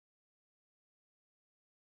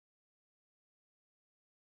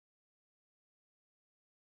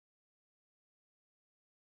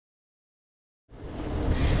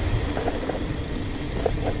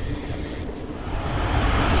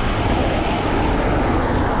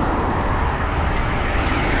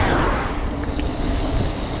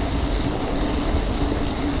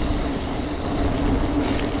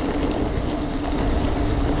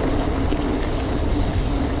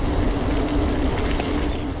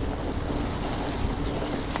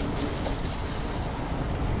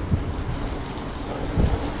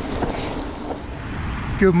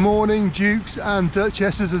Good morning, Dukes and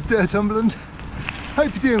Duchesses of Dirtumberland.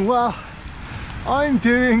 Hope you're doing well. I'm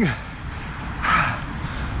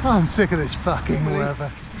sick of this fucking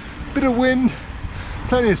weather. Bit of wind,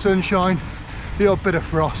 plenty of sunshine, the odd bit of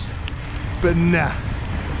frost. But nah,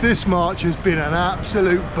 this March has been an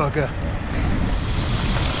absolute bugger.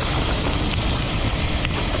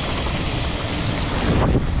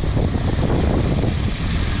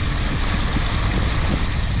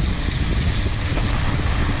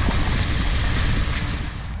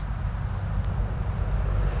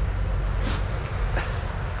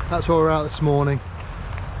 That's why we're out this morning.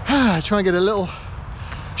 Try and get a little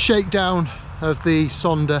shakedown of the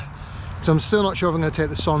Sonder, because I'm still not sure if I'm going to take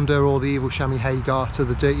the Sonder or the Evil Chamois Hagar to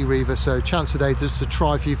the Dirty Reiver. So chance today just to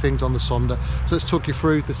try a few things on the Sonder. So let's talk you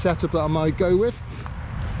through the setup that I might go with.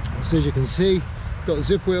 So as you can see, got the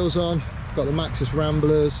zip wheels on, got the Maxxis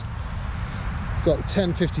Ramblers, got the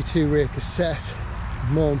 1052 rear cassette.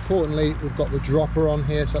 More importantly, we've got the dropper on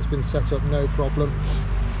here, so that's been set up no problem.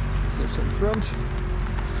 Flips up front.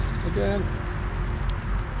 Again,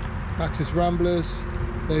 Maxxis Ramblers,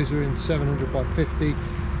 those are in 700 by 50.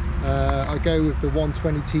 I go with the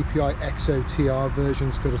 120 TPI Exo TR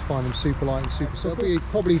versions because I find them super light and super soft. There'll be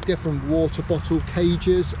probably different water bottle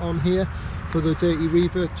cages on here for the Dirty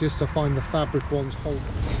Reiver, just to find the fabric ones hold.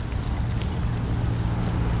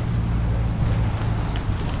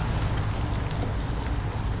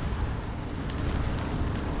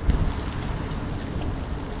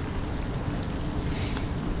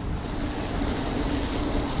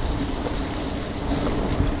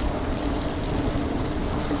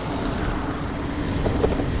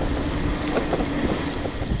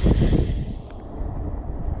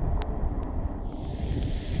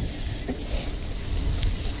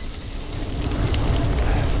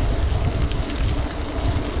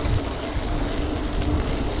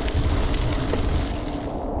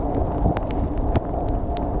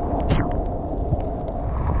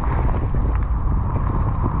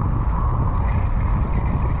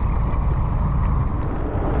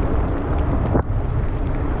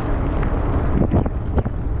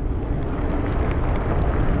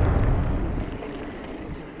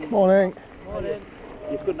 Morning. Morning.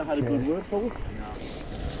 You couldn't have had a good word for us? No.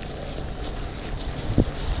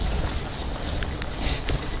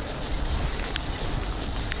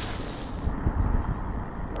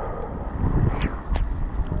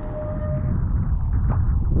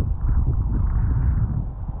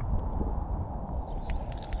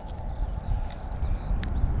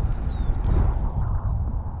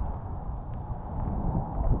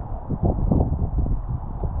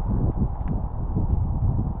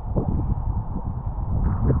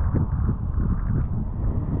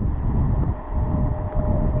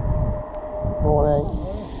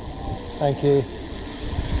 Thank you.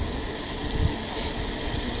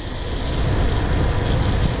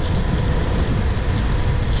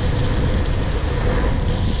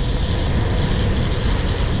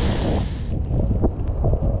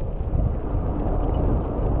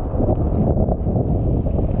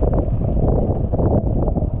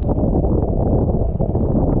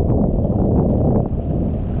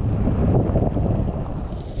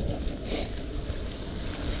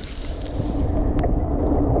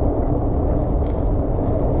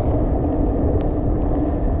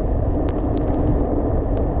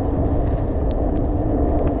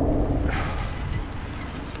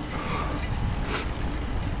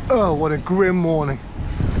 Oh, what a grim morning.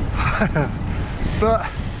 But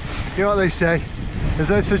you know what they say, there's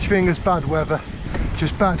no such thing as bad weather,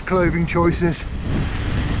 just bad clothing choices.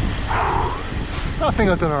 I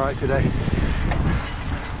think I've done alright today.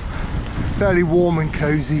 Fairly warm and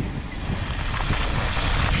cozy.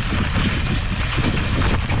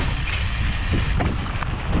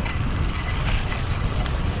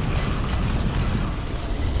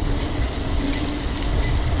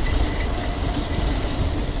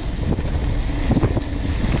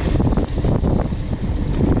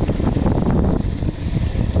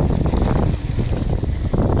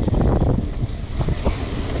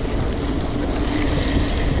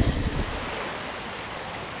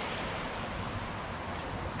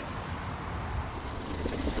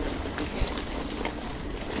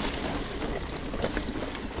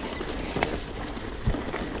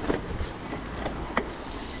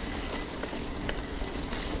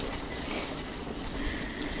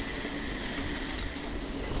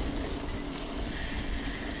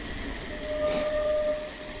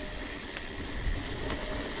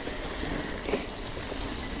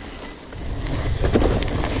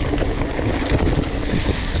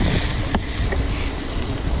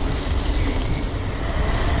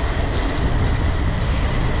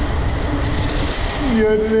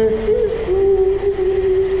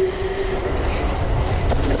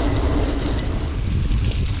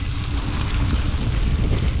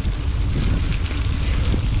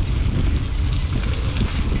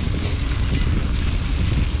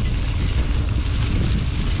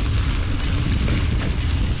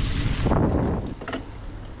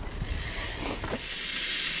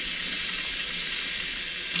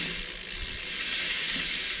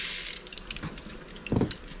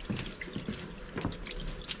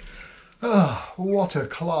 Ah, what a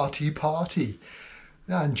clarty party.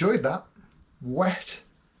 Yeah, I enjoyed that. Wet,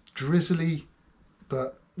 drizzly,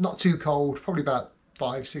 but not too cold, probably about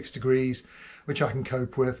 5-6 degrees, which I can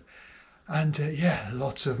cope with. And yeah,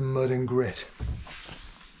 lots of mud and grit.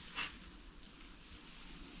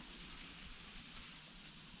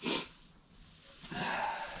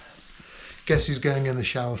 Guess who's going in the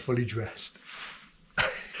shower fully dressed?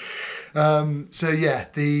 So yeah,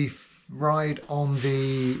 the ride on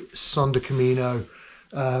the Sonda Camino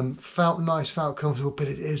felt nice, felt comfortable, but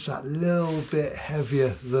it is that little bit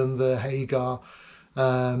heavier than the Hagar.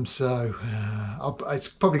 It's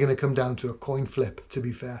probably going to come down to a coin flip, to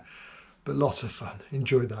be fair, but lots of fun.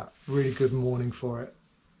 Enjoyed that. Really good morning for it.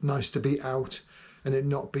 Nice to be out and it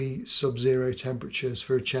not be sub-zero temperatures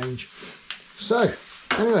for a change. So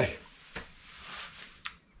anyway,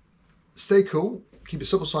 stay cool, keep your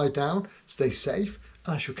supple side down, stay safe,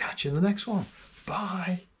 and I shall catch you in the next one.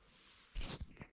 Bye.